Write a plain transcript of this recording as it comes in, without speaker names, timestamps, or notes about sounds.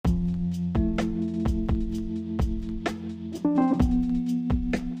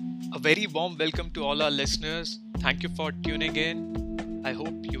very warm welcome to all our listeners. Thank you for tuning in. I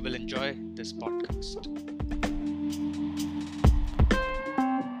hope you will enjoy this podcast.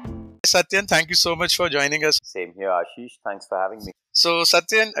 Satyan, thank you so much for joining us. Same here, Ashish. Thanks for having me. So,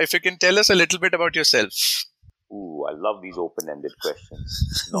 Satyan, if you can tell us a little bit about yourself. Ooh, I love these open-ended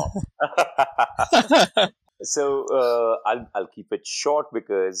questions. No. So I'll keep it short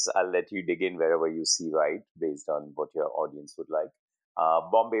because I'll let you dig in wherever you see right, based on what your audience would like.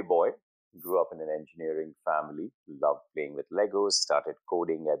 Bombay boy, grew up in an engineering family, loved playing with Legos, started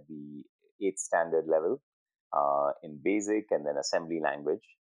coding at the 8th standard level in BASIC and then assembly language.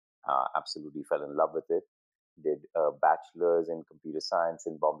 Absolutely fell in love with it. Did a bachelor's in computer science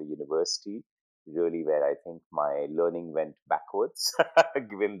in Bombay University, really where I think my learning went backwards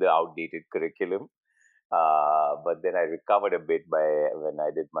given the outdated curriculum. But then I recovered a bit by when I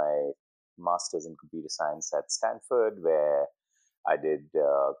did my master's in computer science at Stanford, where I did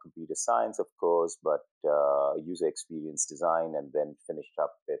computer science, of course, but user experience design, and then finished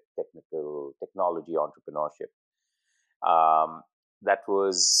up with technology entrepreneurship. Um, that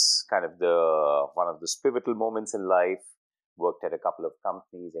was kind of the one of the pivotal moments in life. Worked at a couple of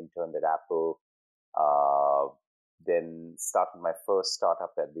companies, interned at Apple, uh, then started my first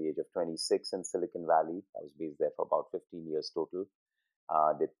startup at the age of 26 in Silicon Valley. I was based there for about 15 years total.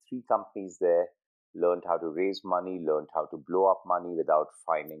 Did 3 companies there, learned how to raise money, learned how to blow up money without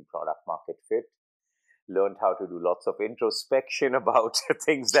finding product market fit, learned how to do lots of introspection about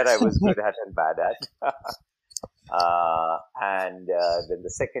things that I was good at and bad at. And then the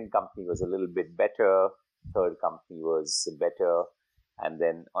second company was a little bit better. Third company was better. And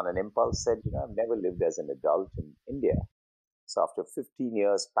then on an impulse said, I've never lived as an adult in India. So after 15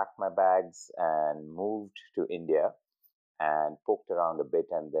 years, packed my bags and moved to India and poked around a bit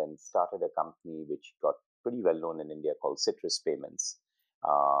and then started a company which got pretty well known in India called Citrus Payments.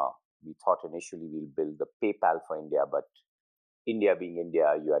 We thought initially we'll build the PayPal for India, but India being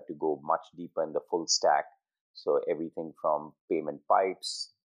India, you had to go much deeper in the full stack. So everything from payment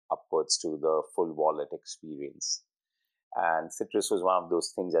pipes upwards to the full wallet experience. And Citrus was one of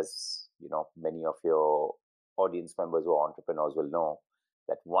those things, as many of your audience members or entrepreneurs will know,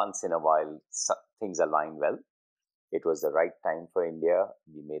 that once in a while things align well. It was the right time for India.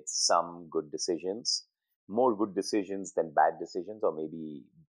 We made some good decisions, more good decisions than bad decisions, or maybe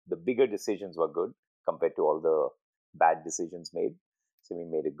the bigger decisions were good compared to all the bad decisions made. So we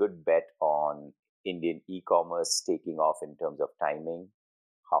made a good bet on Indian e-commerce taking off in terms of timing.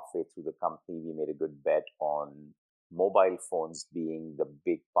 Halfway through the company, we made a good bet on mobile phones being the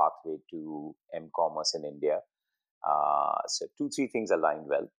big pathway to m-commerce in India. So 2-3 things aligned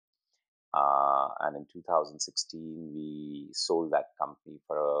well. And in 2016, we sold that company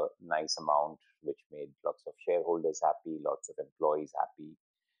for a nice amount, which made lots of shareholders happy, lots of employees happy.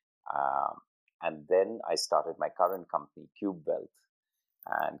 And then I started my current company, Cube Wealth.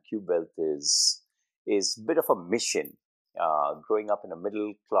 And Cube Wealth is a bit of a mission. Growing up in a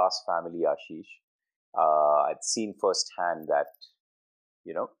middle class family, Ashish, I'd seen firsthand that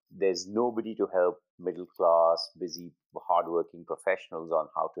there's nobody to help middle class, busy, hardworking professionals on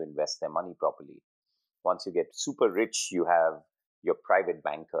how to invest their money properly. Once you get super rich, you have your private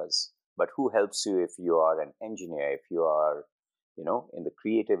bankers. But who helps you if you are an engineer, if you are, in the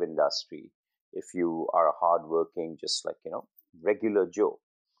creative industry, if you are a hardworking, just like, regular Joe?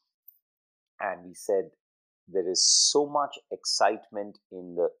 And we said, there is so much excitement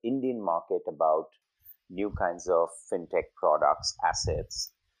in the Indian market about new kinds of fintech products,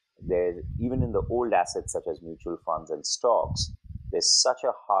 assets. There, even in the old assets such as mutual funds and stocks, there's such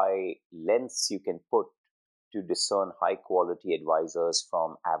a high lens you can put to discern high quality advisors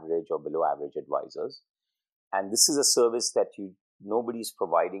from average or below average advisors. And this is a service that nobody's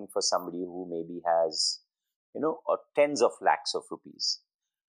providing for somebody who maybe has, tens of lakhs of rupees.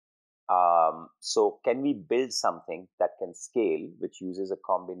 So can we build something that can scale, which uses a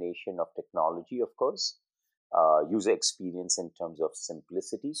combination of technology, of course, user experience in terms of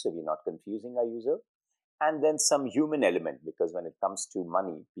simplicity, so we're not confusing our user, and then some human element, because when it comes to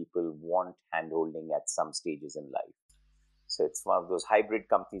money, people want handholding at some stages in life. So it's one of those hybrid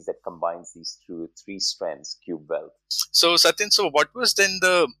companies that combines these three strengths, Cube Wealth. So, Satyan, what was then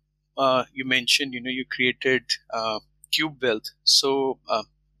you mentioned, you created Cube Wealth. So, a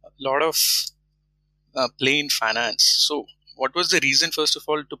lot of play in finance. So what was the reason, first of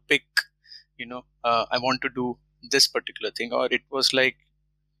all, to pick, I want to do this particular thing? Or it was like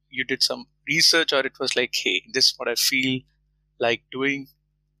you did some research, or it was like, hey, this is what I feel like doing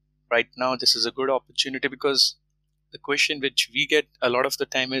right now. This is a good opportunity. Because the question which we get a lot of the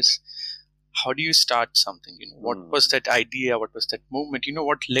time is, how do you start something? What was Mm, that idea? What was that moment?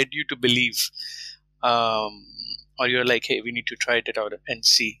 What led you to believe? Um, or you're like, hey, we need to try it out and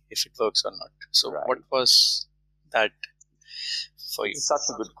see if it works or not. So what right. was that for you? Such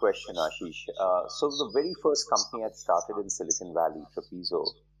a good question, Ashish. So the very first company I started in Silicon Valley, Trapezo,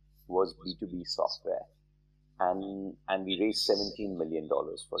 was B2B software, and we raised $17 million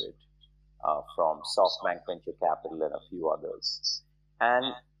for it from SoftBank Venture Capital and a few others.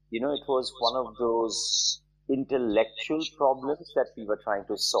 And it was one of those intellectual problems that we were trying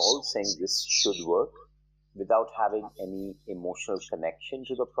to solve, saying this should work without having any emotional connection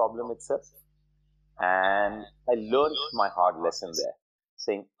to the problem itself. And I learned my hard lesson there,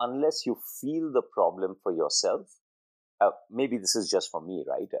 saying unless you feel the problem for yourself, maybe this is just for me,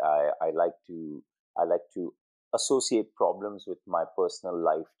 right? I like to associate problems with my personal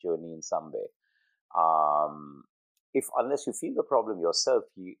life journey in some way. Um, if unless you feel the problem yourself,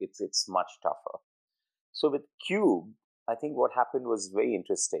 it's much tougher. So with Cube, I think what happened was very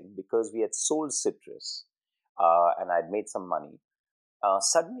interesting because we had sold Citrus, and I'd made some money.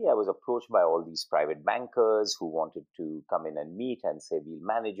 Suddenly, I was approached by all these private bankers who wanted to come in and meet and say, "We'll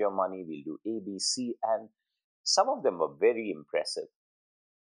manage your money, we'll do A, B, C," and some of them were very impressive.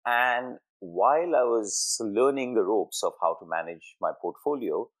 And while I was learning the ropes of how to manage my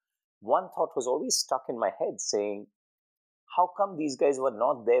portfolio, one thought was always stuck in my head saying, how come these guys were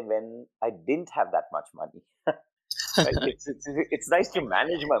not there when I didn't have that much money? Right? It's nice to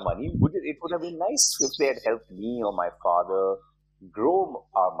manage my money. It would have been nice if they had helped me or my father grow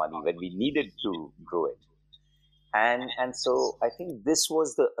our money when we needed to grow it. And so I think this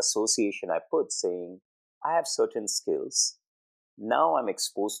was the association I put, saying I have certain skills. Now I'm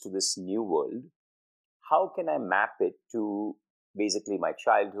exposed to this new world. How can I map it to basically my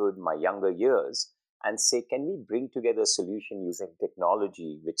childhood, my younger years, and say, can we bring together a solution using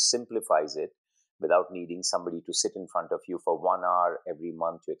technology which simplifies it without needing somebody to sit in front of you for 1 hour every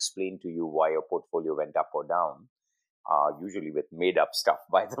month to explain to you why your portfolio went up or down, usually with made up stuff,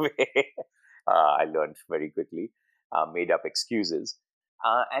 by the way. I learned very quickly, made up excuses.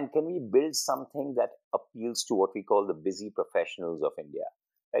 And can we build something that appeals to what we call the busy professionals of India?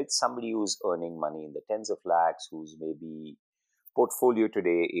 Right? Somebody who's earning money in the tens of lakhs, whose maybe portfolio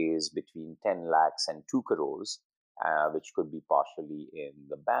today is between 10 lakhs and 2 crores, which could be partially in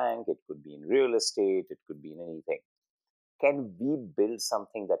the bank, it could be in real estate, it could be in anything. Can we build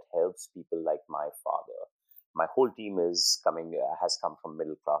something that helps people like my father? My whole team has come from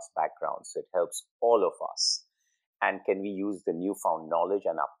middle class backgrounds, so it helps all of us. And can we use the newfound knowledge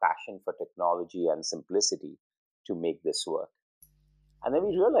and our passion for technology and simplicity to make this work? And then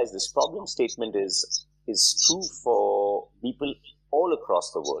we realize this problem statement is true for people all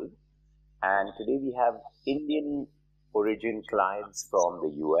across the world. And today we have Indian origin clients from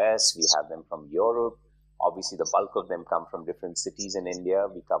the US, we have them from Europe. Obviously, the bulk of them come from different cities in India.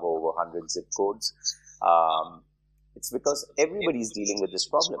 We cover over 100 zip codes. Um, it's because everybody's dealing with this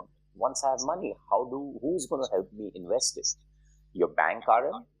problem. Once I have money, who's going to help me invest it? Your bank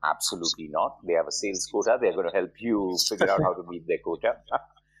RM? Absolutely not. They have a sales quota. They're going to help you figure out how to meet their quota.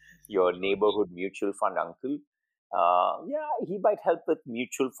 Your neighborhood mutual fund uncle? Yeah, he might help with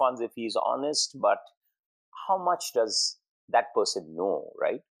mutual funds if he's honest, but how much does that person know,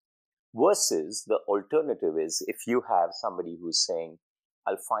 right? Versus the alternative is if you have somebody who's saying,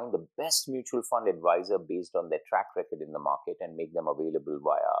 I'll find the best mutual fund advisor based on their track record in the market and make them available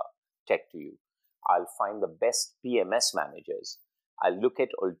via tech to you. I'll find the best PMS managers. I'll look at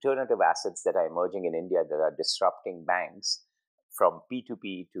alternative assets that are emerging in India that are disrupting banks, from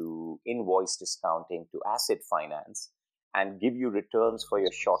P2P to invoice discounting to asset finance, and give you returns for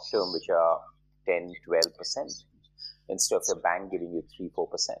your short term, which are 10, 12%, instead of your bank giving you 3,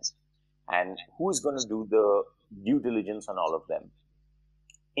 4%. And who's going to do the due diligence on all of them?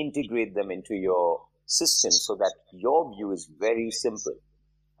 Integrate them into your system so that your view is very simple.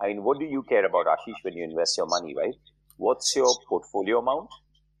 I mean, what do you care about, Ashish, when you invest your money, right? What's your portfolio amount?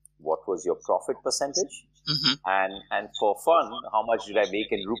 What was your profit percentage? Mm-hmm. And for fun, how much did I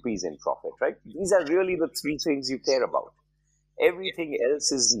make in rupees in profit, right? These are really the three things you care about. Everything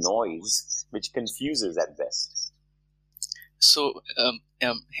else is noise, which confuses at best. So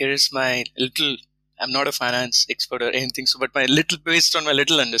here is my little. I'm not a finance expert or anything, so but my little based on my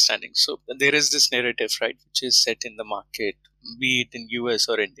little understanding. So there is this narrative, right, which is set in the market, be it in US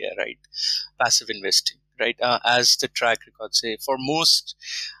or India, right? Passive investing, right? As the track record say, for most,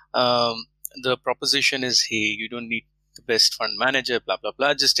 um, the proposition is, hey, you don't need the best fund manager, blah blah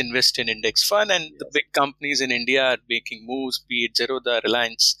blah. Just invest in index fund, and the Yes. big companies in India are making moves, be it Zerodha,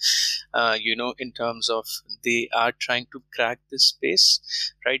 Reliance, in terms of they are trying to crack this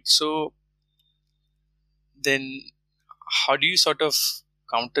space, right? So then how do you sort of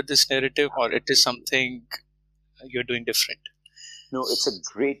counter this narrative, or it is Absolutely. something you're doing different? No, it's a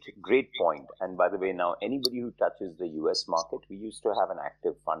great point. And by the way, now anybody who touches the US market, we used to have an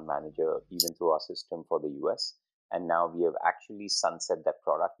active fund manager even through our system for the US. And now we have actually sunset that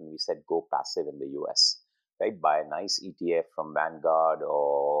product and we said go passive in the US, right? Buy a nice ETF from Vanguard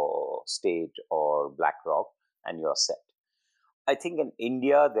or State or BlackRock and you're set. I think in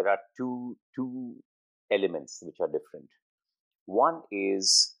India, there are two elements which are different. One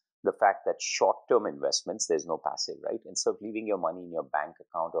is the fact that short-term investments, there's no passive, right? Instead of leaving your money in your bank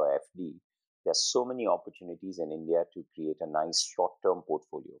account or FD, there's so many opportunities in India to create a nice short-term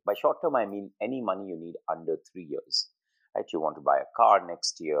portfolio. By short-term, I mean any money you need under 3 years, right? You want to buy a car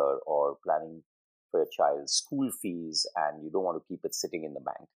next year or planning for your child's school fees and you don't want to keep it sitting in the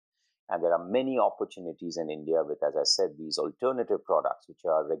bank. And there are many opportunities in India with, as I said, these alternative products which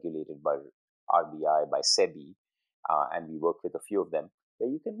are regulated by RBI, by SEBI, and we work with a few of them where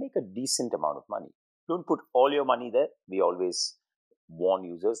you can make a decent amount of money. Don't put all your money there. We always warn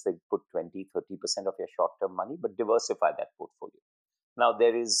users they put 20-30% of your short-term money, but diversify that portfolio. Now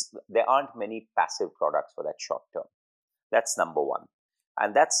there aren't many passive products for that short term. That's number one.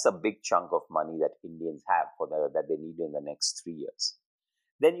 And that's a big chunk of money that Indians have that they need in the next 3 years.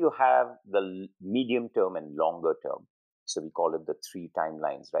 Then you have the medium term and longer term. So we call it the three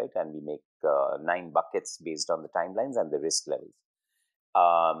timelines, right? And we make 9 buckets based on the timelines and the risk levels.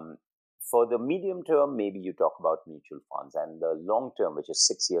 Um, for the medium term, maybe you talk about mutual funds, and the long term, which is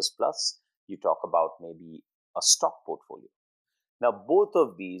 6 years plus, you talk about maybe a stock portfolio. Now, both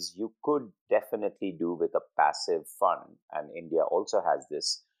of these you could definitely do with a passive fund, and India also has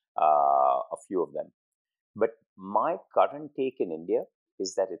this, a few of them. But my current take in India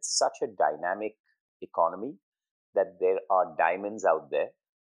is that it's such a dynamic economy that there are diamonds out there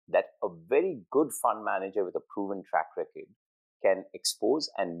that a very good fund manager with a proven track record can expose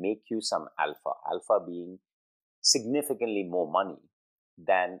and make you some alpha. Alpha being significantly more money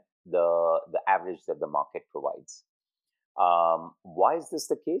than the average that the market provides. Why is this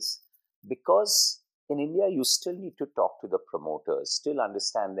the case? Because in India, you still need to talk to the promoters, still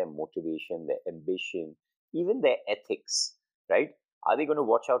understand their motivation, their ambition, even their ethics, right? Are they going to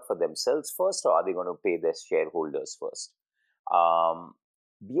watch out for themselves first or are they going to pay their shareholders first?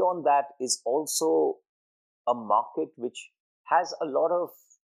 Beyond that is also a market which has a lot of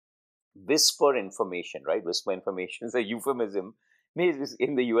whisper information, right? Whisper information is a euphemism. Maybe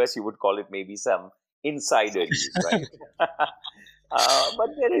in the US, you would call it maybe some insider news, right? But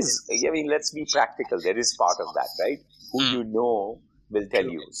there is, I mean, let's be practical. There is part of that, right? Who Hmm. you know will tell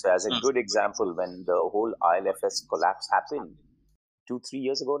True. you. So, as a Hmm. good example, when the whole ILFS collapse happened 2, 3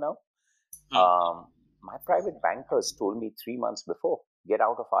 years ago now, Hmm. my private bankers told me 3 months before, get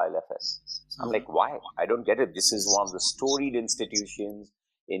out of ILFS. I'm Hmm. like, why? I don't get it. This is one of the storied institutions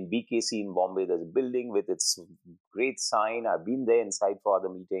in BKC in Bombay. There's a building with its great sign. I've been there inside for other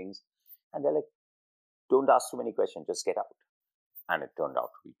meetings. And they're like, don't ask too many questions, just get out. And it turned out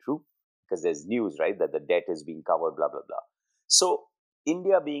to be true because there's news, right, that the debt is being covered, blah, blah, blah. So,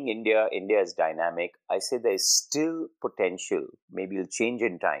 India being India, India is dynamic. I say there is still potential. Maybe it'll change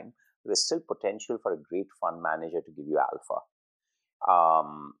in time. But there's still potential for a great fund manager to give you alpha.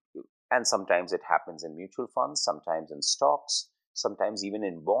 Um, and sometimes it happens in mutual funds, sometimes in stocks, sometimes even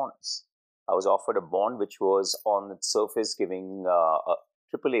in bonds. I was offered a bond which was on its surface giving a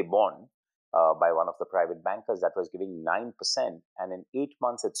AAA bond by one of the private bankers that was giving 9%, and in 8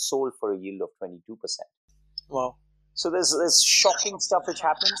 months it sold for a yield of 22%. Wow. So there's shocking stuff which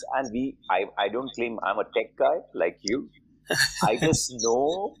happens, and I don't claim I'm a tech guy like you. I just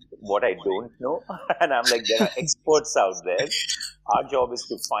know what I don't know, and I'm like there are experts out there. Our job is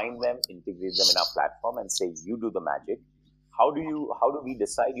to find them, integrate them in our platform, and say you do the magic. How do we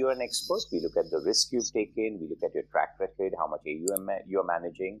decide you're an expert? We look at the risk you've taken, we look at your track record, how much AUM you're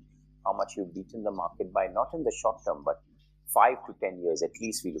managing, how much you've beaten the market by, not in the short term, but 5 to 10 years at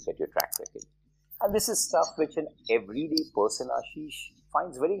least. We look at your track record. And this is stuff which an everyday person, Ashish,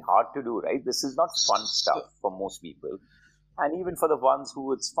 finds very hard to do, right? This is not fun stuff So, for most people. And even for the ones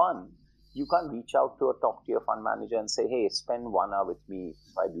who it's fun, you can't reach out to a top tier fund manager and say, hey, spend 1 hour with me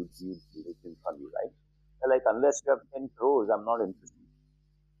if I do diligence on you, right? They're like, unless you have 10 crores, I'm not interested.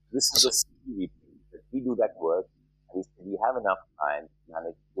 This is the so, skill we do. We do that work and we say, we have enough time to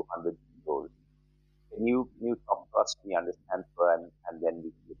manage 200 crores. Can you talk to us, we understand, and then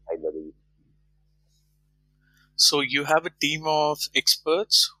we can decide whether you. so you have a team of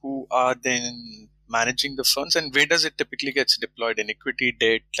experts who are then managing the funds, and where does it typically gets deployed? In equity,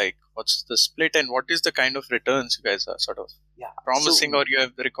 debt, like what's the split, and what is the kind of returns you guys are sort of Yeah. promising, So or you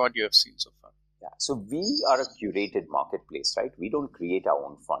have the record you have seen so far? Yeah. So we are a curated marketplace, right? We don't create our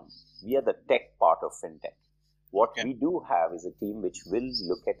own fund. We are the tech part of fintech. What Okay. we do have is a team which will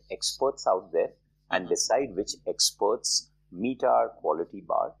look at experts out there and Mm-hmm. decide which experts meet our quality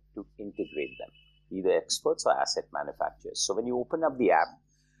bar to integrate them, either experts or asset manufacturers. So when you open up the app,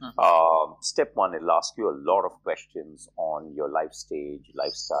 Mm-hmm. step one, it'll ask you a lot of questions on your life stage,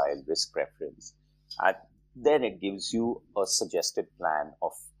 lifestyle, risk preference. And then it gives you a suggested plan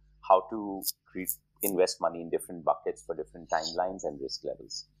of how to invest money in different buckets for different timelines and risk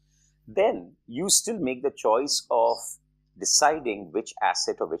levels. Then you still make the choice of deciding which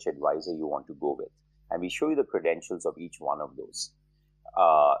asset or which advisor you want to go with. And we show you the credentials of each one of those,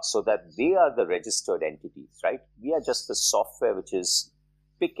 so that they are the registered entities, right? We are just the software which is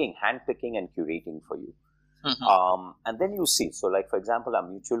handpicking and curating for you. Mm-hmm. And then you see, so like for example, our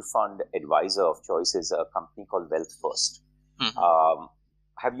mutual fund advisor of choice is a company called Wealth First. Mm-hmm.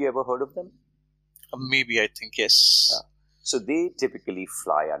 Have you ever heard of them? Maybe, I think yes. Yeah. So they typically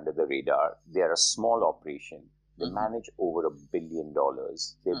fly under the radar. They are a small operation. They Mm-hmm. manage over $1 billion.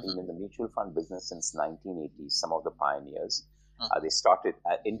 They've been Mm-hmm. in the mutual fund business since 1980s, some of the pioneers. Mm-hmm. They started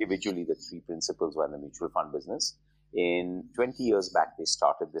individually, the three principals were in the mutual fund business. In 20 years back, they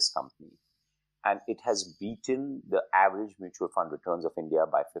started this company. And it has beaten the average mutual fund returns of India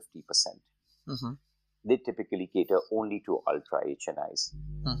by 50%. Mm-hmm. They typically cater only to ultra HNIs.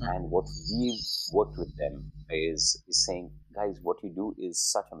 Mm-hmm. And what we've worked with them is saying, guys, what you do is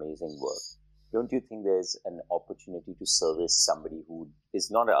such amazing work. Don't you think there's an opportunity to service somebody who is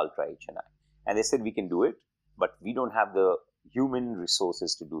not an ultra HNI? And they said, we can do it, but we don't have the human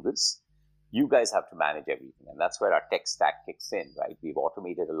resources to do this. You guys have to manage everything. And that's where our tech stack kicks in, right? We've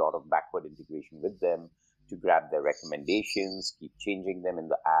automated a lot of backward integration with them to grab their recommendations, keep changing them in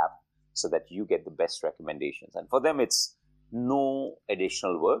the app so that you get the best recommendations. And for them, it's no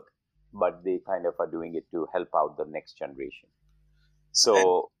additional work, but they kind of are doing it to help out the next generation. And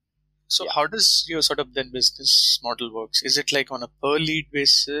So, so, yeah. how does your sort of then business model works? Is it like on a per lead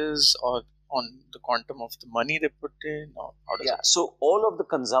basis, or on the quantum of the money they put in, or how does Yeah, it work? so all of the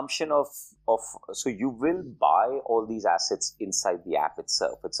consumption of so you will buy all these assets inside the app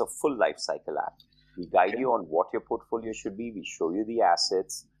itself. It's a full life cycle app. We guide Okay. you on what your portfolio should be. We show you the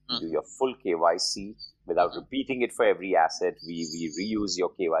assets. We do Mm-hmm. your full KYC without Mm-hmm. repeating it for every asset. We reuse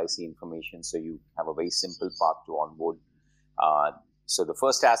your KYC information so you have a very simple path to onboard. Uh, so the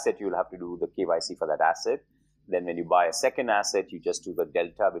first asset, you'll have to do the KYC for that asset. Then when you buy a second asset, you just do the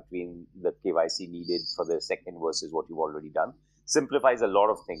delta between the KYC needed for the second versus what you've already done. Simplifies a lot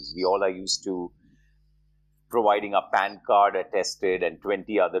of things. We all are used to providing a PAN card attested and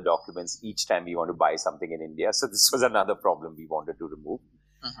 20 other documents each time we want to buy something in India. So this was another problem we wanted to remove.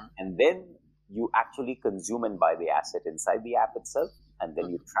 Mm-hmm. And then you actually consume and buy the asset inside the app itself, and then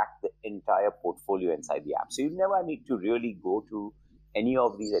you Mm-hmm. track the entire portfolio inside the app. So you never need to really go to any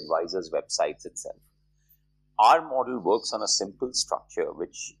of these advisors' websites itself. Our model works on a simple structure,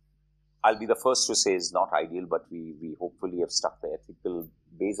 which I'll be the first to say is not ideal, but we hopefully have stuck the ethical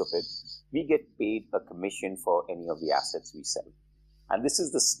base of it. We get paid a commission for any of the assets we sell. And this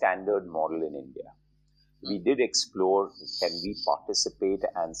is the standard model in India. We did explore, can we participate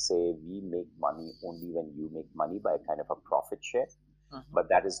and say we make money only when you make money by a kind of a profit share? Mm-hmm. But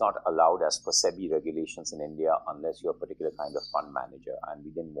that is not allowed as per SEBI regulations in India unless you're a particular kind of fund manager. And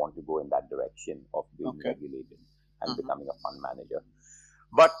we didn't want to go in that direction of being Okay. regulated and Mm-hmm. becoming a fund manager.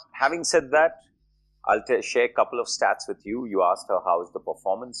 But having said that, I'll share a couple of stats with you. You asked her how is the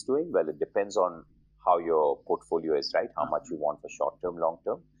performance doing. Well, it depends on how your portfolio is, right? How much you want for short term, long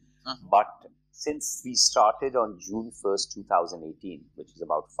term. Mm-hmm. But since we started on June 1st, 2018, which is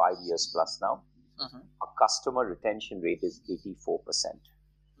about 5 years plus now, Mm-hmm. our customer retention rate is 84%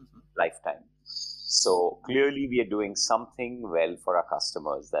 Mm-hmm. lifetime. So clearly we are doing something well for our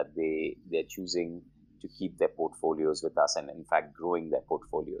customers, that they're choosing to keep their portfolios with us and in fact growing their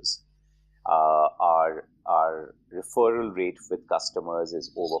portfolios. Our referral rate with customers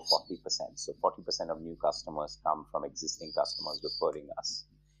is over 40%. So 40% of new customers come from existing customers referring us.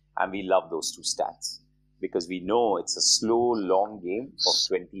 And we love those two stats because we know it's a slow, long game of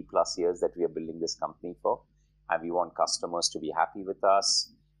 20 plus years that we are building this company for. And we want customers to be happy with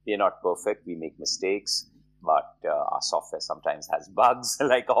us. We are not perfect. We make mistakes, but our software sometimes has bugs,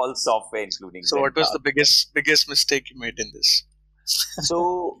 like all software, including So, what was the Zenka. biggest mistake you made in this?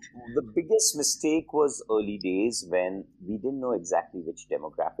 So the biggest mistake was early days when we didn't know exactly which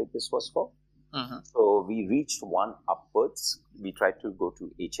demographic this was for. Mm-hmm. So we reached one upwards. We tried to go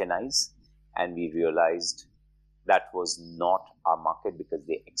to HNIs and we realized that was not our market because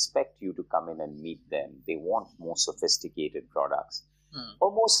they expect you to come in and meet them. They want more sophisticated products. Hmm.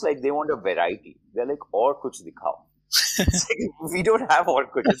 Almost like they want a variety. They're like, or kuch dikhao. It's like, we don't have or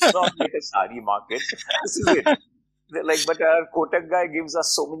kuch. It's not like a sari market. This is it. They're like, but our Kotak guy gives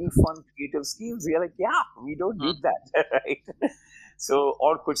us so many fun, creative schemes. We are like, yeah, we don't Hmm. need that, right? So,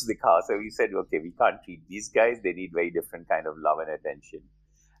 or kuch dikha. So we said, okay, we can't treat these guys. They need very different kind of love and attention.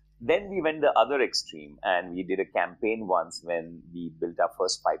 Then we went the other extreme and we did a campaign once when we built our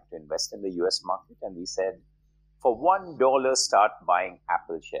first pipe to invest in the US market. And we said, for $1, start buying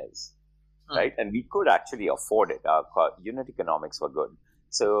Apple shares, Hmm. right? And we could actually afford it. Our unit economics were good.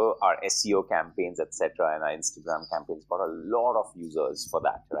 So our SEO campaigns, etc., and our Instagram campaigns got a lot of users for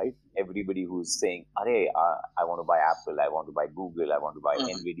that, right? Everybody who's saying, "Arey, I want to buy Apple, I want to buy Google, I want to buy Hmm.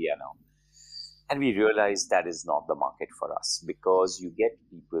 Nvidia now." And we realized that is not the market for us because you get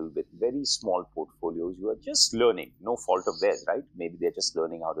people with very small portfolios who are just learning, no fault of theirs, right? Maybe they're just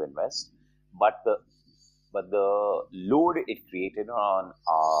learning how to invest. But the load it created on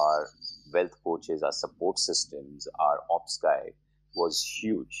our wealth coaches, our support systems, our ops guy was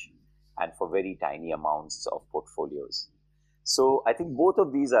huge and for very tiny amounts of portfolios. So I think both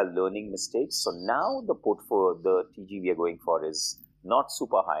of these are learning mistakes. So now the portfolio, the TG we are going for is not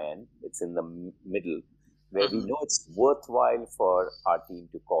super high end. It's in the middle where we Hmm. know it's worthwhile for our team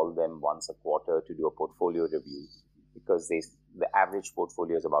to call them once a quarter to do a portfolio review because the average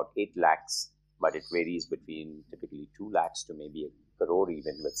portfolio is about 8 lakhs, but it varies between typically 2 lakhs to maybe a crore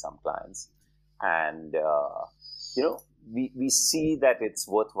even with some clients. And, you know, we see that it's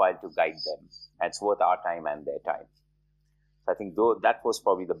worthwhile to guide them. And it's worth our time and their time. So I think though that was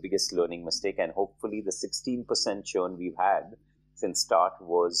probably the biggest learning mistake, and hopefully the 16% churn we've had since start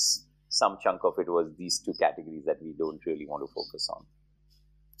was some chunk of it was these two categories that we don't really want to focus on.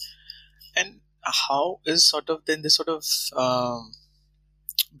 And how is sort of then this sort of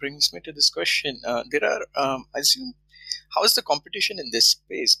brings me to this question. There are, I assume, how is the competition in this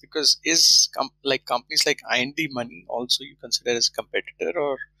space? Because is like companies like IND Money also you consider as a competitor,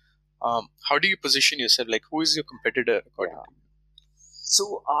 or how do you position yourself? Like, who is your competitor according Yeah. to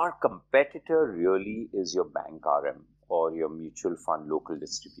So our competitor really is your bank RM or your mutual fund local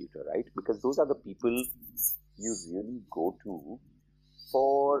distributor, right? Because those are the people you really go to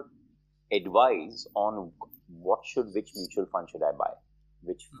for advice on which mutual fund should I buy,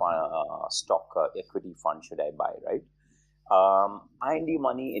 which you? Hmm. stock equity fund should I buy, right? IND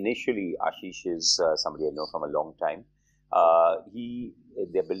Money initially, Ashish is somebody I know from a long time.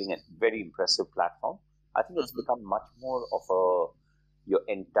 They're building a very impressive platform. I think it's Hmm. become much more of a your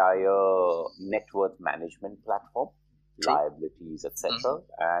entire net worth management platform, True. liabilities, Hmm. etc.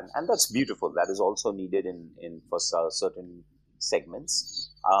 And that's beautiful. That is also needed in for certain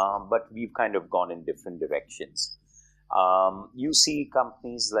segments. But we've kind of gone in different directions. You see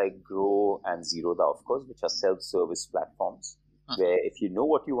companies like Grow and Zerodha, of course, which are self-service platforms Hmm. where if you know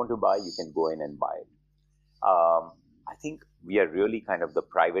what you want to buy, you can go in and buy it. I think we are really kind of the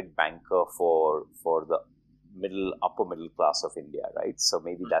private banker for the upper middle class of India, right? So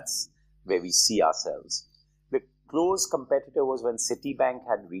maybe that's where we see ourselves. The close competitor was when Citibank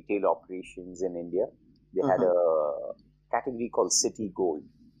had retail operations in India. They had Hmm. a category called City Gold.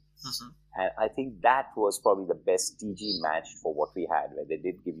 Hmm. And I think that was probably the best TG matched for what we had, where they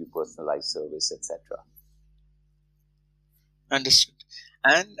did give you personalized service, etc. Understood.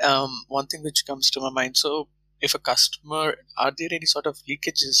 And one thing which comes to my mind, so if a customer, are there any sort of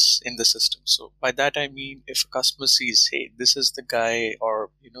leakages in the system? So by that I mean, if a customer sees, hey, this is the guy or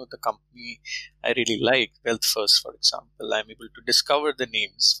the company I really like, Wealth First, for example, I'm able to discover the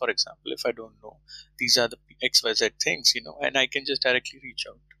names. For example, if I don't know, these are the XYZ things, and I can just directly reach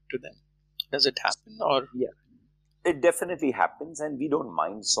out to them. Does it happen or? Yeah, it definitely happens, and we don't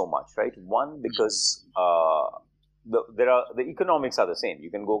mind so much, right? One, Hmm. because the economics are the same.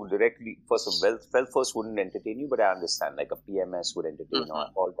 You can go directly. First, of wealth first wouldn't entertain you, but I understand like a PMS would entertain or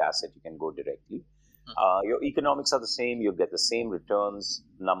Hmm. alt asset. You can go directly. Your economics are the same. You get the same returns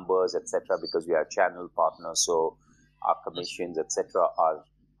numbers, etc. Because we are channel partners, so our commissions, etc.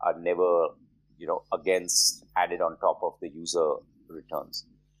 are never against added on top of the user returns.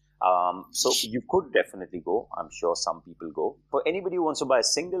 So you could definitely go. I'm sure some people go. For anybody who wants to buy a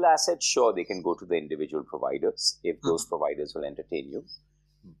single asset, sure, they can go to the individual providers if those Hmm. providers will entertain you.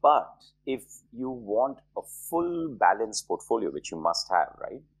 But if you want a full balanced portfolio, which you must have,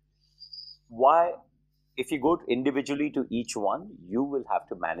 right? Why? If you go individually to each one, you will have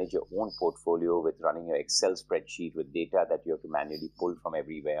to manage your own portfolio with running your Excel spreadsheet with data that you have to manually pull from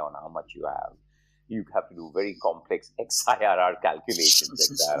everywhere on how much you have. You have to do very complex XIRR calculations.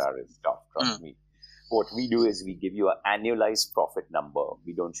 XIRR is tough, Hmm. trust me. What we do is we give you an annualized profit number.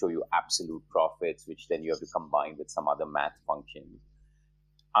 We don't show you absolute profits, which then you have to combine with some other math function.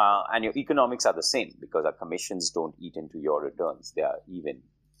 And your economics are the same because our commissions don't eat into your returns. They are even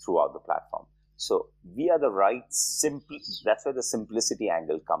throughout the platform. So we are the right simple. That's where the simplicity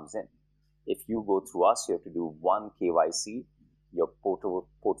angle comes in. If you go through us, you have to do one KYC. Your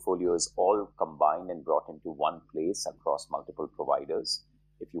portfolio is all combined and brought into one place across multiple providers.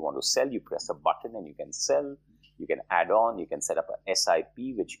 If you want to sell, you press a button and you can sell. You can add on. You can set up a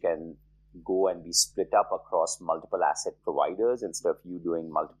SIP, which can go and be split up across multiple asset providers instead of you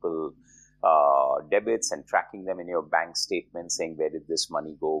doing multiple debits and tracking them in your bank statement, saying where did this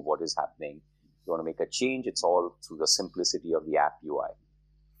money go, what is happening. If you want to make a change, it's all through the simplicity of the app UI.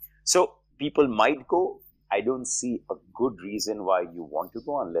 So people might go. I don't see a good reason why you want to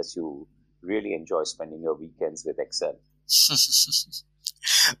go unless you really enjoy spending your weekends with Excel.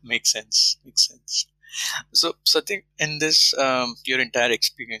 Makes sense. Makes sense. So I think in this your entire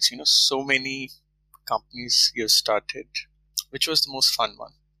experience, so many companies you started. Which was the most fun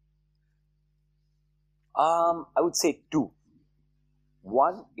one? I would say two.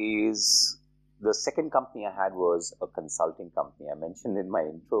 One is the second company I had was a consulting company. I mentioned in my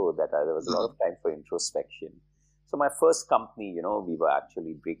intro that there was a lot of time for introspection. So my first company, we were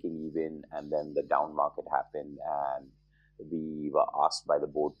actually breaking even, and then the down market happened, and we were asked by the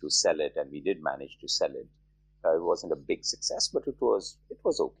board to sell it, and we did manage to sell it. It wasn't a big success, but it was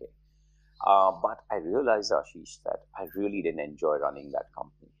okay. But I realized, Ashish, that I really didn't enjoy running that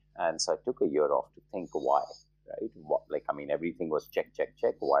company, and so I took a year off to think why. Right? Everything was check, check,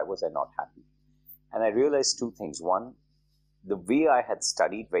 check. Why was I not happy? And I realized two things. One, the way I had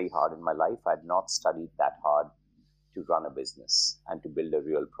studied very hard in my life, I had not studied that hard to run a business and to build a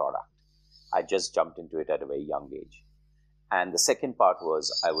real product. I just jumped into it at a very young age. And the second part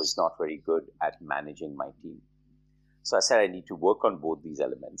was I was not very good at managing my team. So I said I need to work on both these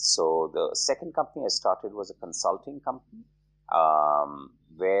elements. So the second company I started was a consulting company,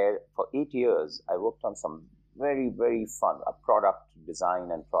 where for 8 years I worked on some very, very fun, a product design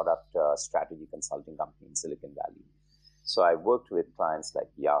and product strategy consulting company in Silicon Valley. So I worked with clients like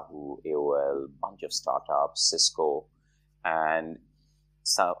Yahoo, AOL, bunch of startups, Cisco, and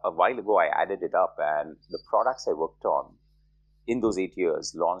so a while ago I added it up, and the products I worked on in those 8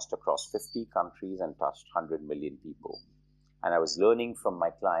 years launched across 50 countries and touched 100 million people. And I was learning from my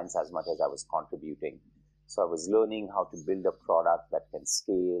clients as much as I was contributing. So I was learning how to build a product that can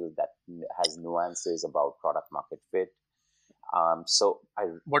scale, that has nuances about product market fit.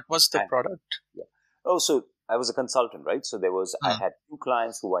 What was the product? Yeah. Oh, so I was a consultant, right? So I had two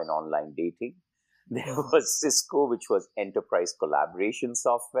clients who were in online dating. There was Cisco, which was enterprise collaboration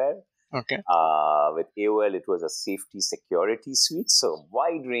software. Okay. With AOL, it was a safety security suite. So a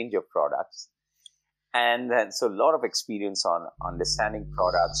wide range of products. And then, so a lot of experience on understanding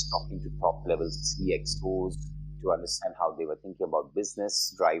products, talking to top level CXOs to understand how they were thinking about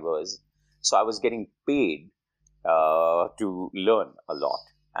business drivers. So I was getting paid to learn a lot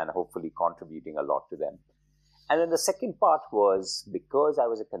and hopefully contributing a lot to them. And then the second part was because I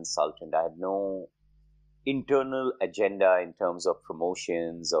was a consultant, I had no internal agenda in terms of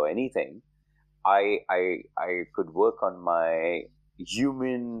promotions or anything. I could work on my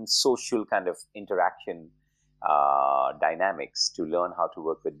human social kind of interaction dynamics to learn how to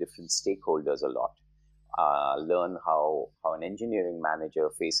work with different stakeholders a lot. Learn how an engineering manager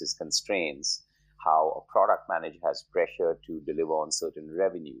faces constraints, how a product manager has pressure to deliver on certain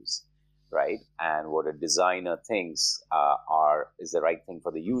revenues, right? And what a designer thinks is the right thing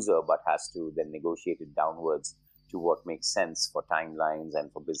for the user, but has to then negotiate it downwards to what makes sense for timelines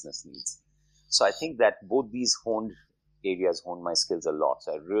and for business needs. So I think that both these areas honed my skills a lot.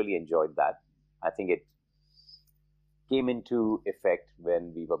 So I really enjoyed that. I think it came into effect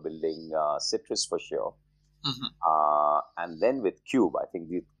when we were building Citrus for sure. And then with Cube, I think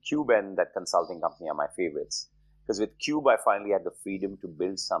the Cube and that consulting company are my favorites. Because with Cube, I finally had the freedom to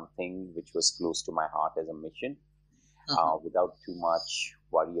build something which was close to my heart as a mission, without too much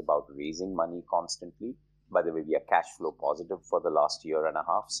worry about raising money constantly. By the way, we are cash flow positive for the last year and a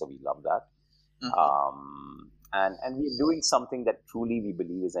half, so we love that. And we're doing something that truly we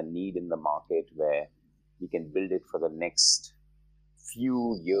believe is a need in the market where we can build it for the next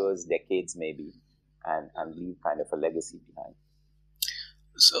few years, decades maybe, and leave kind of a legacy behind.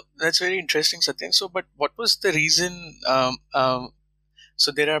 So that's very interesting, Satyen. So, but what was the reason?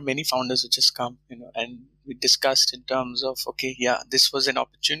 So there are many founders which just come, and we discussed in terms of, okay, yeah, this was an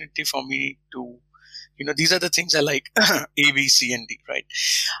opportunity for me to, these are the things I like, A, B, C, and D, right?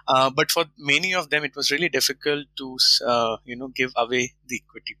 But for many of them, it was really difficult to, give away the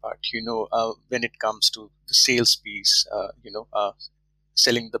equity part, when it comes to the sales piece,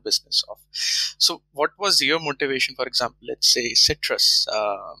 selling the business off. So, what was your motivation? For example, let's say citrus.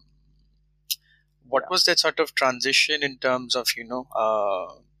 What Yeah, was that sort of transition in terms of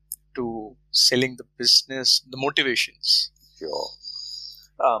to selling the business, the motivations? sure.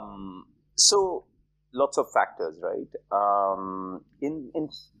 Um, so lots of factors, right? In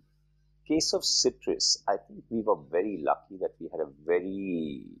case of citrus, I think we were very lucky that we had a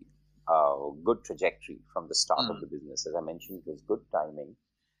very good trajectory from the start of Mm, the business. As I mentioned, it was good timing.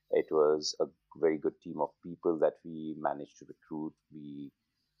 It was a very good team of people that we managed to recruit. We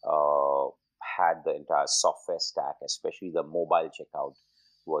uh, had the entire software stack, especially the mobile checkout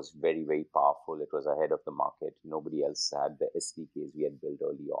was very, very powerful. It was ahead of the market. Nobody else had the SDKs we had built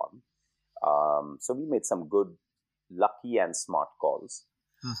early on. So we made some good, lucky and smart calls.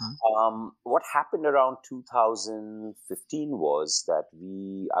 mhm, What happened around 2015 was that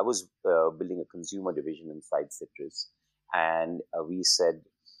I was building a consumer division inside Citrus, and we said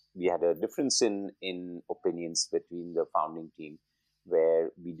we had a difference in opinions between the founding team,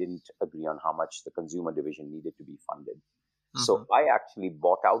 where we didn't agree on how much the consumer division needed to be funded. mhm, So I actually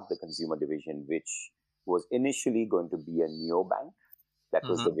bought out the consumer division, which was initially going to be a neobank. That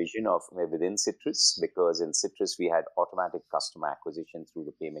was the mhm. vision of within Citrus, because in Citrus we had automatic customer acquisition through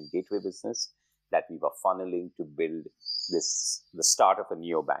the payment gateway business that we were funneling to build the start of a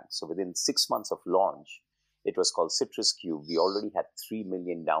neobank. So within 6 months of launch, it was called Citrus Cube. We already had 3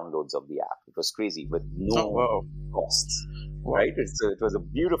 million downloads of the app. It was crazy with Oh no wow, costs, wow, right? It was a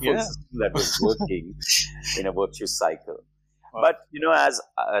beautiful yeah, system that was working in a virtuous cycle. wow. But as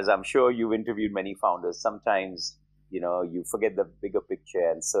I'm sure you've interviewed many founders, sometimes you forget the bigger picture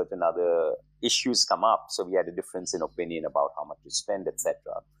and certain other issues come up. So we had a difference in opinion about how much to spend, etc.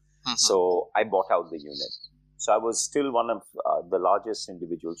 Mhm, So I bought out the unit. So I was still one of the largest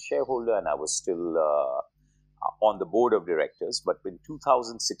individual shareholder, and I was still on the board of directors. But in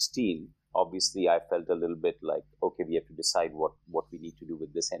 2016, obviously, I felt a little bit like, okay, we have to decide what we need to do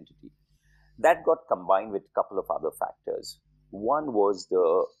with this entity. That got combined with a couple of other factors. One was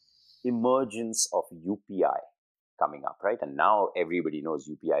the emergence of UPI coming up, right? And now everybody knows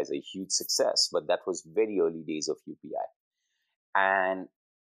UPI is a huge success, but that was very early days of UPI. And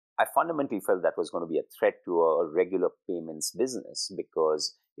I fundamentally felt that was going to be a threat to a regular payments business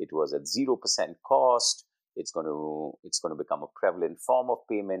because it was at 0% cost. It's going to become a prevalent form of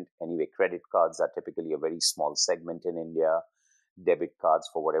payment. Anyway, credit cards are typically a very small segment in India. Debit cards,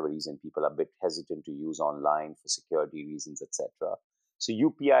 for whatever reason, people are a bit hesitant to use online for security reasons, etc. So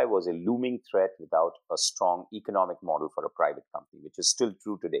UPI was a looming threat without a strong economic model for a private company, which is still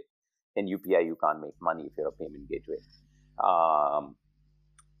true today. In UPI, you can't make money if you're a payment gateway. Um,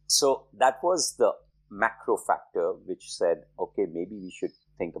 so that was the macro factor which said, okay, maybe we should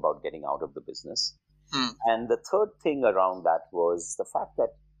think about getting out of the business. mm, And the third thing around that was the fact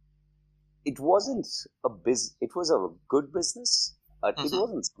that it wasn't it was a good business. It mhm,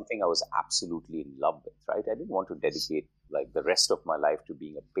 wasn't something I was absolutely in love with, right? I didn't want to dedicate like the rest of my life to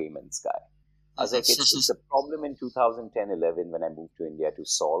being a payments guy. I was like, it's mhm, a problem in 2010-11 when I moved to India to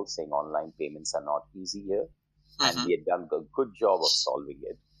solve, saying online payments are not easy here. And mhm. we had done a good job of solving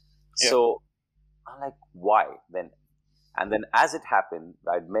it. Yeah. So I'm like, why? And then as it happened,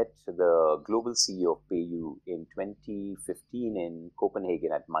 I'd met the global CEO of PayU in 2015 in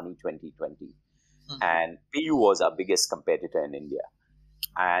Copenhagen at Money 2020. Mhm. And PayU was our biggest competitor in India.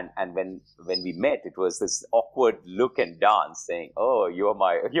 And when we met, it was this awkward look and dance saying, "Oh, you're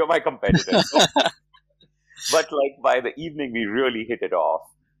my competitor." No. But like by the evening, we really hit it off.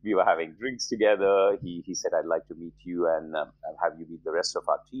 We were having drinks together. He said, "I'd like to meet you and have you meet the rest of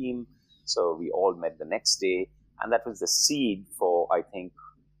our team." So we all met the next day, and that was the seed for, I think,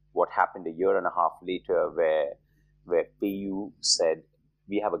 what happened a year and a half later, where PayU said,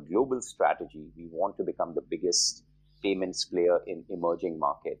 "We have a global strategy. We want to become the biggest payments player in emerging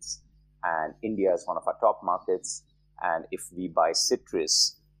markets, and India is one of our top markets. And if we buy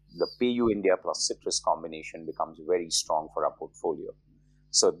Citrus, the PayU India plus Citrus combination becomes very strong for our portfolio."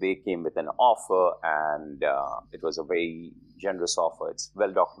 So they came with an offer, and it was a very generous offer. It's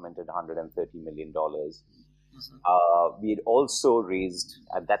well documented, $130 million. Mhm, We had also raised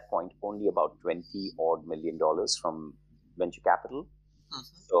at that point only about 20 odd million from venture capital.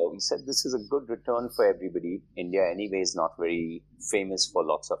 mhm. So we said this is a good return for everybody. India, anyway, is not very famous for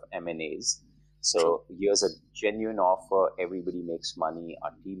lots of M&As. True. So here's a genuine offer. Everybody makes money.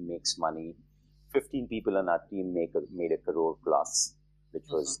 Our team makes money. 15 people on our team made a crore plus, which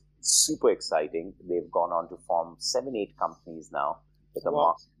Mhm. was super exciting. They've gone on to form 7, 8 companies now with a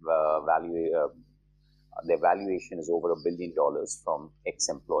Wow. market value. Their valuation is over $1 billion from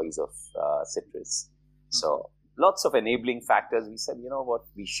ex-employees of Citrus. Mhm. So lots of enabling factors. We said, you know what,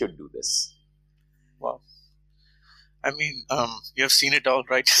 we should do this. Wow. I mean, you have seen it all,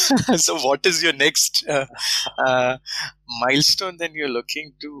 right? So, what is your next uh, milestone then you're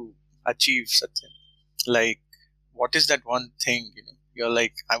looking to achieve, Satyan? Like, what is that one thing, you're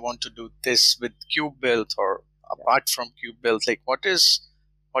like, I want to do this with Cube Build, or Yeah. apart from Cube Build, like, what is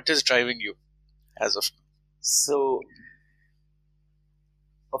driving you as of now? So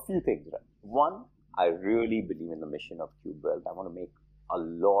a few things, right? One, I really believe in the mission of Cube Wealth. I want to make a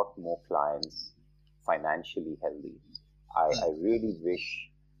lot more clients financially healthy. I really wish,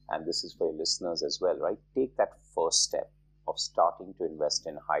 and this is for your listeners as well, right? Take that first step of starting to invest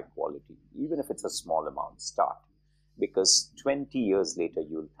in high quality, even if it's a small amount, start. Because 20 years later,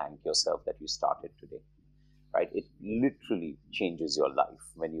 you'll thank yourself that you started today, right? It literally changes your life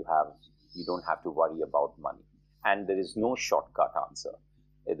when you don't have to worry about money. And there is no shortcut answer.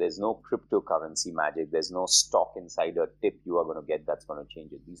 There's no cryptocurrency magic. There's no stock insider tip you are going to get that's going to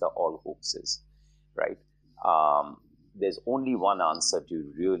change it. These are all hoaxes, right? There's only one answer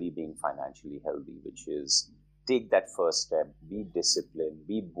to really being financially healthy, which is take that first step, be disciplined,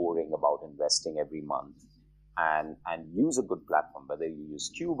 be boring about investing every month, and use a good platform, whether you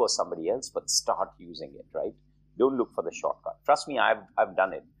use Cube or somebody else, but start using it, right? Don't look for the shortcut. Trust me, I've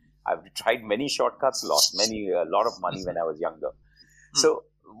done it. I've tried many shortcuts, lost a lot of money when I was younger. So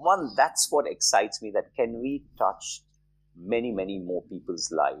one, that's what excites me, that can we touch many, many more people's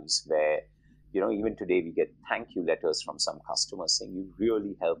lives where, even today we get thank you letters from some customers saying, you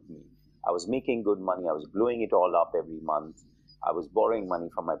really helped me. I was making good money. I was blowing it all up every month. I was borrowing money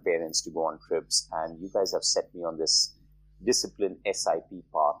from my parents to go on trips. And you guys have set me on this disciplined SIP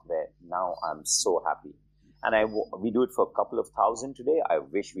path where now I'm so happy. And we do it for a couple of thousand today. I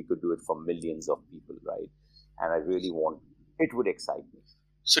wish we could do it for millions of people, right? And I really want, it would excite me.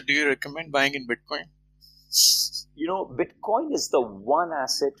 So, do you recommend buying in Bitcoin? Bitcoin is the one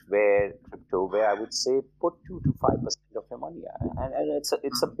asset where I would say put 2 to 5% of your money, and it's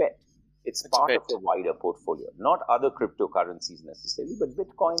a bet. It's It's a part bet. of your wider portfolio, not other cryptocurrencies necessarily, but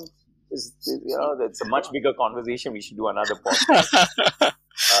Bitcoin it's a much bigger conversation. We should do another podcast. Not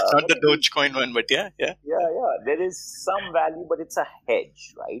But the Dogecoin one, but yeah, yeah. yeah, there is some value, but it's a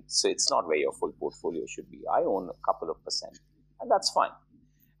hedge, right? So it's not where your full portfolio should be. I own a couple of percent, and that's fine.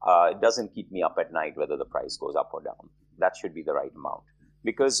 It doesn't keep me up at night whether the price goes up or down. That should be the right amount.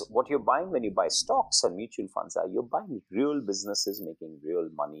 Because what you're buying when you buy stocks or mutual funds you're buying real businesses making real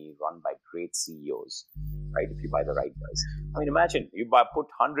money run by great CEOs, right? If you buy the right guys. I mean, imagine put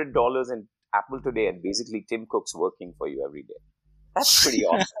 $100 in Apple today and basically Tim Cook's working for you every day. That's pretty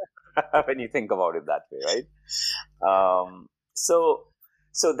awesome when you think about it that way, right? So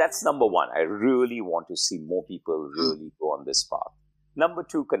that's number one. I really want to see more people really go on this path. Number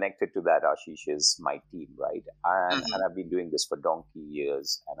two, connected to that, Ashish, is my team, right? And I've been doing this for donkey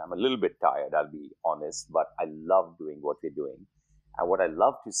years, and I'm a little bit tired, I'll be honest, but I love doing what we're doing. And what I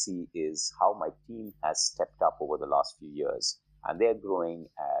love to see is how my team has stepped up over the last few years, and they're growing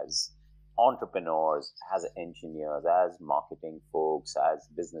as entrepreneurs, as engineers, as marketing folks, as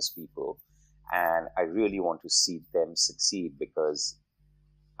business people. And I really want to see them succeed because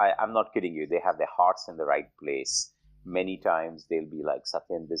I'm not kidding you, they have their hearts in the right place. Many times they'll be like,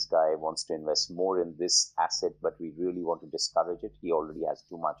 Satyan, this guy wants to invest more in this asset, but we really want to discourage it. He already has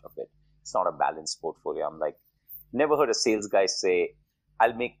too much of it. It's not a balanced portfolio. I'm like, never heard a sales guy say,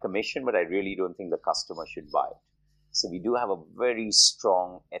 I'll make commission, but I really don't think the customer should buy it. So we do have a very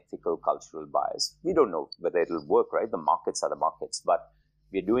strong ethical cultural bias. We don't know whether it'll work, right? The markets are the markets, but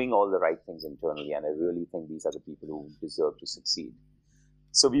we're doing all the right things internally. And I really think these are the people who deserve to succeed.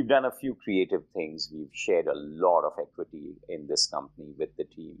 So we've done a few creative things. We've shared a lot of equity in this company with the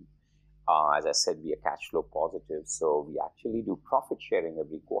team. As I said, we are cash flow positive. So we actually do profit sharing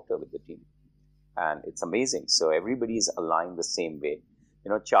every quarter with the team. And it's amazing. So everybody's aligned the same way.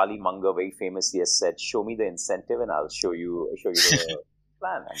 Charlie Munger very famously has said, show me the incentive and I'll show you the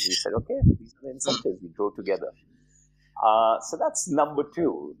plan. And we said, okay, these are the incentives. We drove together. So that's number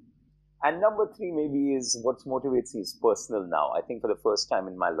two. And number three, maybe, is what motivates me is personal now. I think for the first time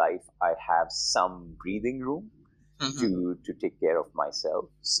in my life, I have some breathing room to take care of myself.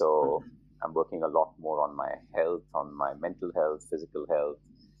 So I'm working a lot more on my health, on my mental health, physical health,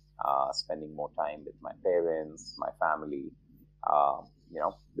 spending more time with my parents, my family,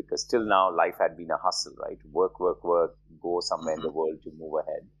 because till now life had been a hustle, right? Work, work, work, go somewhere in the world to move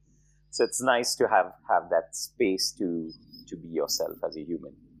ahead. So it's nice to have that space to be yourself as a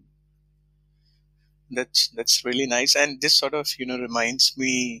human. That's really nice, and this sort of reminds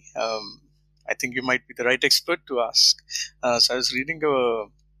me. I think you might be the right expert to ask. So I was reading a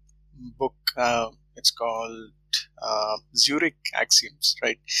book. It's called Zurich axioms,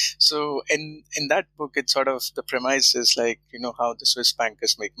 right? So in that book, it's sort of the premise is like how the Swiss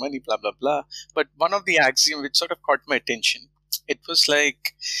bankers make money, blah blah blah. But one of the axioms which sort of caught my attention, it was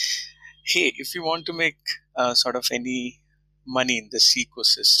like, hey, if you want to make sort of any money in this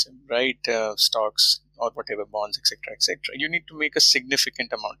ecosystem, right? Stocks or whatever, bonds, etc., etc., you need to make a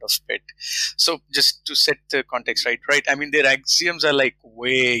significant amount of bet. So just to set the context right, right? I mean, their axioms are like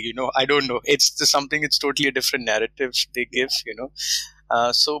way, I don't know. It's something. It's totally a different narrative they give,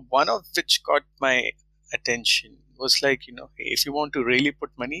 So one of which caught my attention was like, hey, if you want to really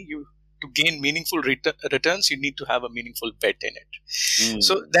put money, you to gain meaningful returns, you need to have a meaningful bet in it.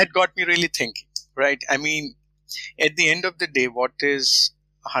 So Mm. that got me really thinking, right? I mean, at the end of the day, what is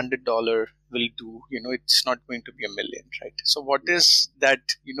 $100 will do? It's not going to be a million, right? So what is that?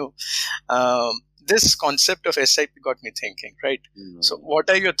 This concept of SIP got me thinking, right? So Mm. what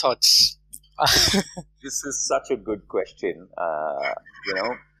are your thoughts? This is such a good question.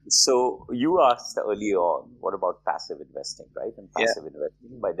 So you asked earlier on, what about passive investing, right? And Yeah, passive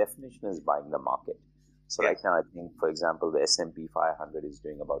investing, by definition, is buying the market. So yeah. right now, I think, for example, the S&P 500 is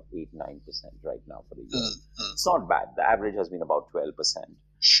doing about 8-9% right now for the year. Mm, mm, It's not bad. The average has been about 12%.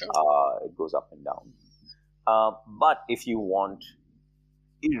 sure. It goes up and down. But if you want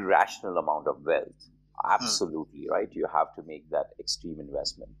irrational amount of wealth, Mm, absolutely, right? You have to make that extreme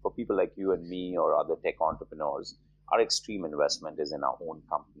investment. For people like you and me or other tech entrepreneurs, our extreme investment is in our own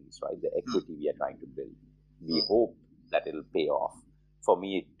companies, right? The mm, equity we are trying to build. We mm, hope that it'll pay off. For me,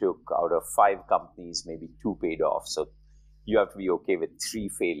 it took out of 5 companies, maybe 2 paid off. So you have to be okay with 3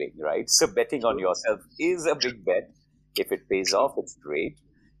 failing, right? So betting on true, yourself is a true, big bet. If it pays true. off, it's great.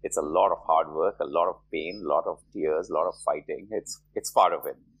 It's a lot of hard work, a lot of pain, a lot of tears, a lot of fighting. It's part of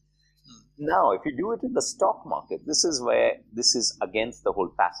it. Mm, Now, if you do it in the stock market, this is where this is against the whole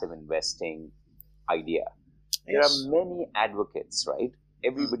passive investing idea. There are yes. many advocates, right? Mm,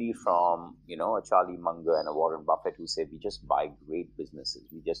 Everybody from, a Charlie Munger and a Warren Buffett who say we just buy great businesses.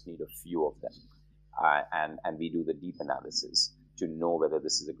 We just need a few of them. And we do the deep analysis to know whether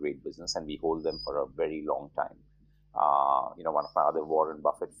this is a great business, and we hold them for a very long time. One of my other Warren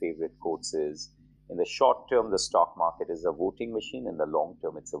Buffett favorite quotes is, in the short term, the stock market is a voting machine. In the long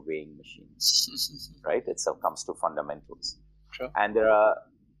term, it's a weighing machine, right? It comes to fundamentals. true. And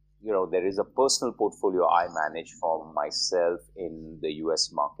there is a personal portfolio I manage for myself in the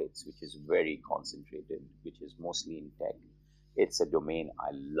US markets, which is very concentrated, which is mostly in tech. It's a domain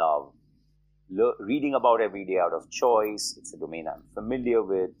I love reading about every day out of choice. It's a domain I'm familiar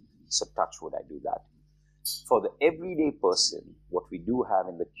with. So, touch wood, I do that. For the everyday person, what we do have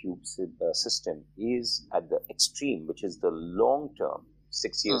in the cube system is at the extreme, which is the long term,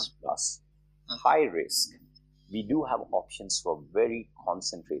 6 years Mm, plus, mhm, high risk. We do have options for very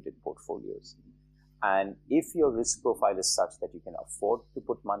concentrated portfolios. And if your risk profile is such that you can afford to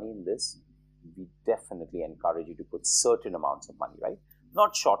put money in this, we definitely encourage you to put certain amounts of money, right?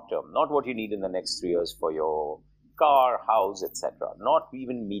 Not short term, not what you need in the next 3 years for your car, house, etc. Not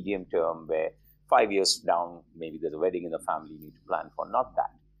even medium term, where 5 years down, maybe there's a wedding in the family you need to plan for. Not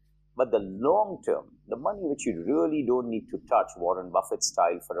that. But the long term, the money which you really don't need to touch, Warren Buffett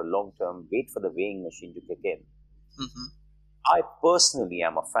style, for a long term, wait for the weighing machine to kick in. mhm, I personally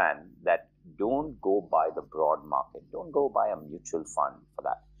am a fan that don't go by the broad market. Don't go buy a mutual fund for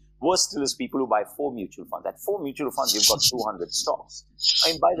that. Worse still is people who buy 4 mutual funds. At 4 mutual funds, you've got 200 stocks.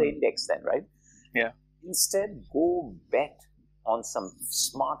 I mean, buy the mm, index then, right? yeah. Instead, go bet on some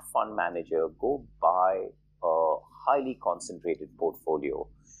smart fund manager. Go buy a highly concentrated portfolio.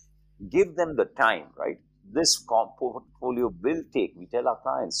 Give them the time, right? This portfolio will take, we tell our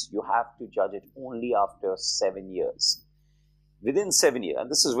clients, you have to judge it only after 7 years. Within 7 years, and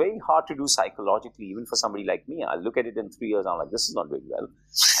this is very hard to do psychologically, even for somebody like me. I look at it in 3 years, I'm like, this is not doing well.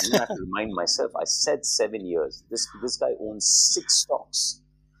 And then I have to remind myself, I said 7 years. This guy owns 6 stocks.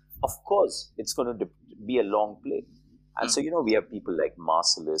 Of course, it's going to be a long play. And Mm, so, we have people like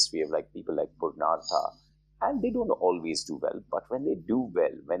Marcellus, we have like people like Purnartha, and they don't always do well. But when they do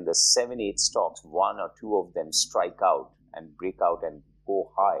well, when the 7, 8 stocks, one or two of them strike out and break out and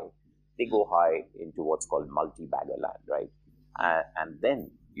go high, they mm, go high into what's called multi-bagger land, right? mm. And then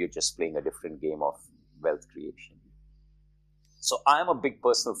you're just playing a different game of wealth creation. So I'm a big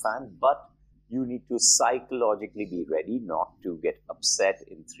personal fan, but you need to psychologically be ready not to get upset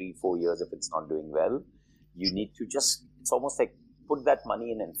in 3, 4 years if it's not doing well. You need to it's almost like put that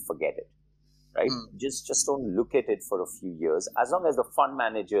money in and forget it, right? Mm, Just don't look at it for a few years, as long as the fund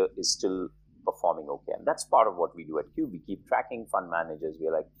manager is still performing okay. And that's part of what we do at Cube. We keep tracking fund managers.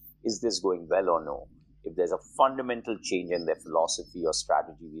 We're like, is this going well or no? If there's a fundamental change in their philosophy or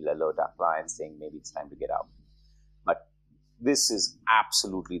strategy, we'll alert our clients saying maybe it's time to get out. This is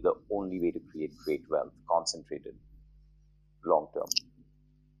absolutely the only way to create great wealth, concentrated, long term.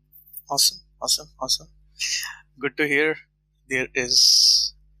 Awesome, awesome, awesome. Good to hear. There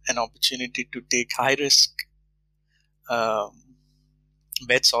is an opportunity to take high risk um,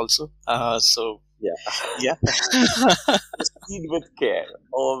 bets also. So Yeah. yeah. Proceed with care,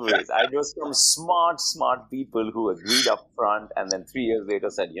 always. I know some smart people who agreed up front and then 3 years later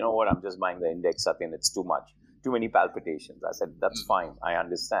said, you know what, I'm just buying the index, Satyan, it's too much, too many palpitations. I said, that's Mm. fine, I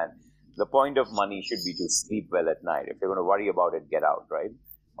understand. The point of money should be to sleep well at night. If you're going to worry about it, get out, right?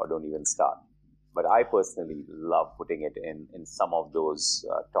 Or don't even start. But I personally love putting it in some of those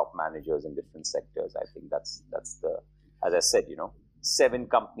top managers in different sectors. I think that's the, as I said, 7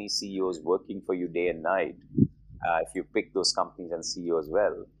 company CEOs working for you day and night. If you pick those companies and CEOs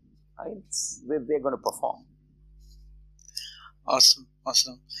well, they're going to perform. Awesome,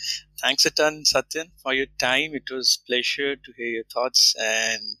 awesome. Thanks a ton, Satyan, for your time. It was pleasure to hear your thoughts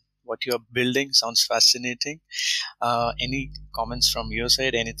and what you're building. Sounds fascinating. Any comments from your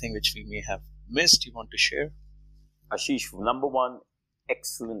side? Anything which we may have missed you want to share? Ashish, number one,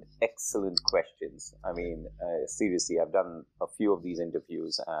 excellent questions. I mean, seriously, I've done a few of these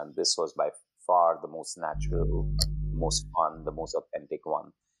interviews, and this was by far the most natural, most fun, the most authentic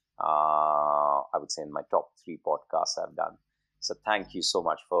one. I would say in my top 3 podcasts I've done. So thank you so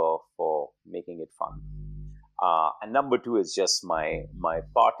much for making it fun. And number two is just my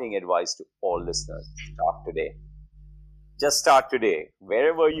parting advice to all listeners: start today. Just start today,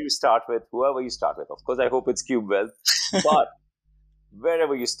 wherever you start with, whoever you start with. Of course, I hope it's Cube Wealth, but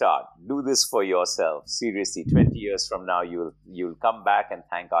wherever you start, do this for yourself. Seriously, 20 years from now, you'll come back and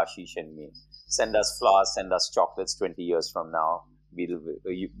thank Ashish and me. Send us flowers, send us chocolates. 20 years from now,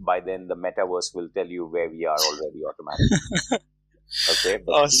 by then the metaverse will tell you where we are already automatically. Okay,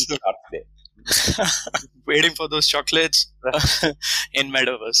 but please Awesome. start today. Waiting for those chocolates in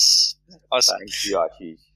Metaverse. Awesome. Thank you, Ashish.